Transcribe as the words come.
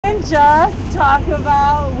didn't just talk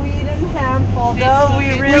about weed and hemp, although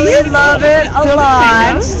we really love it a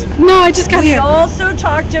lot. No, I just got We here. also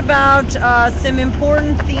talked about some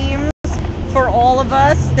important themes for all of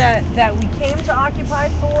us that we came to Occupy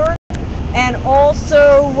for, and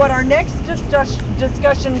also what our next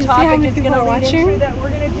discussion topic is going to lead into that we're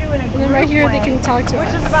going to do in a group right here way, they can talk to which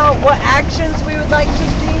us. is about what actions we would like to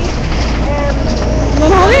see. And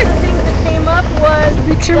One of the things that came up was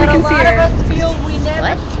that a lot of us feel we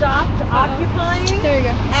never stopped occupying, There you go.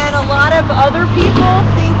 and a lot of other people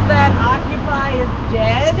think that Occupy is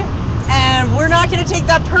dead, and we're not going to take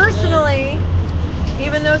that personally,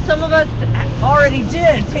 even though some of us already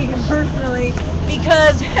did take it personally,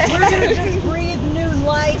 because we're going to just breathe new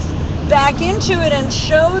life back into it and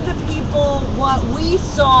show the people what we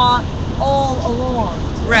saw all along.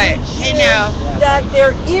 Right. Hey now. That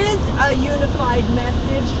there is a unified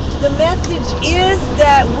message. The message is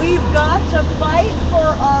that we've got to fight for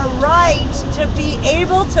our right to be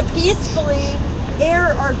able to peacefully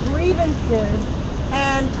air our grievances.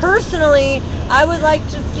 And personally, I would like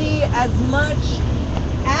to see as much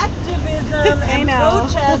activism and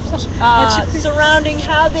protest surrounding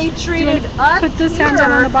how they treated us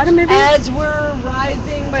here as we're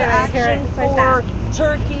rising to action for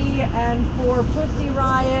Turkey and for Pussy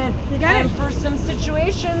Riot and for some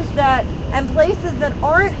situations and places that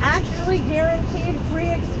aren't actually guaranteed free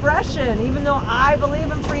expression. Even though I believe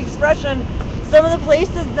in free expression, some of the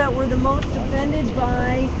places that were the most offended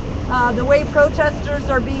by the way protesters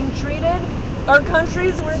are being treated are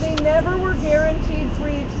countries where they never were guaranteed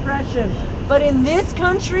free expression. But in this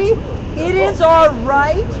country, it is our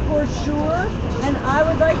right for sure, and I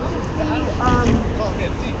would like to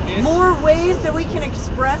see more ways that we can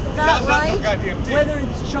express that right, whether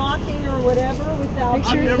it's shocking or whatever, without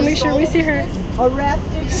make sure we see her.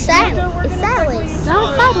 Arrested. It's sideways.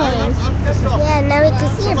 No, sideways. Yeah, now we can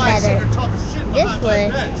see it better. This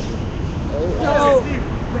way. So,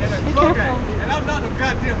 be careful. And I'm not a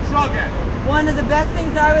goddamn drug addict. One of the best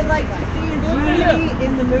things I would like to see is unity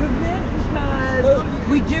in the movement, because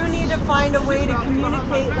we do need to find a way to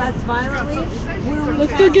communicate less violently.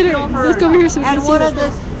 Let's go get her. Let's go over here so we can And see one her. of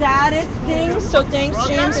the saddest things, so thanks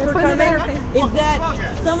James for coming, is that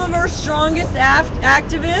some of our strongest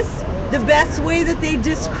activists, the best way that they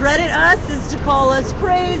discredit us is to call us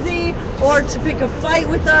crazy, or to pick a fight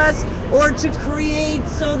with us, or to create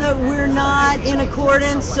so that we're not in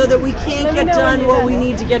accordance, so that we can't get done what we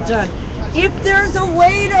need to get done. If there's a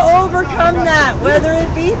way to overcome that, whether it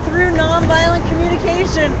be through nonviolent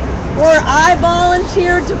communication, or I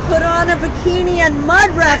volunteered to put on a bikini and mud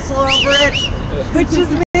wrestle over it, which is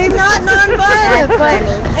maybe not nonviolent, but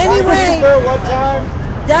anyway,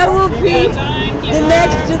 that will be the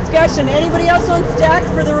next discussion. Anybody else on stack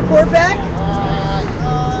for the report back?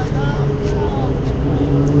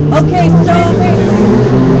 Okay, so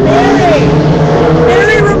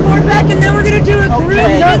Mary, report back, and then we're going to do a group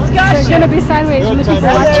discussion. It's going to be sideways from the people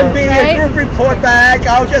watching, right? A group report back.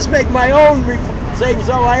 I'll just make my own thing,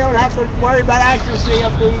 so I don't have to worry about accuracy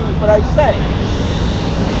of what I say.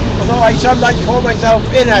 Although I sometimes call myself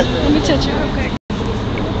inaccurate. Let me touch you real quick.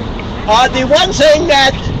 The one thing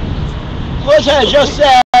that Melissa has just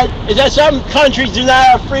said is that some countries do not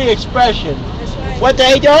have free expression. What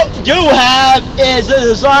they do have is a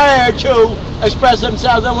desire to express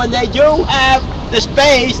themselves, and when they do have the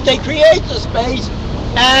space, they create the space,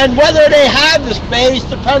 and whether they have the space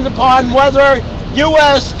depends upon whether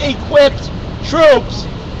U.S. equipped troops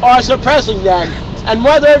are suppressing them, and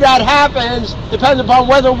whether that happens depends upon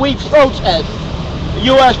whether we protest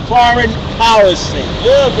U.S. foreign policy.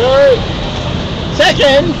 Yeah, very.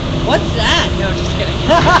 Second, what's that? No, just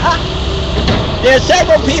kidding. There are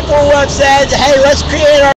several people who have said, hey, let's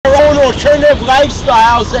create our own alternative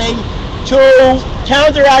lifestyle thing to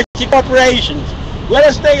counteract the corporations. Let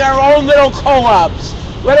us make our own little co-ops.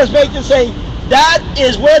 Let us make this thing. That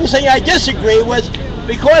is one thing I disagree with,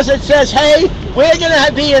 because it says, hey, we're going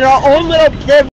to be in our own little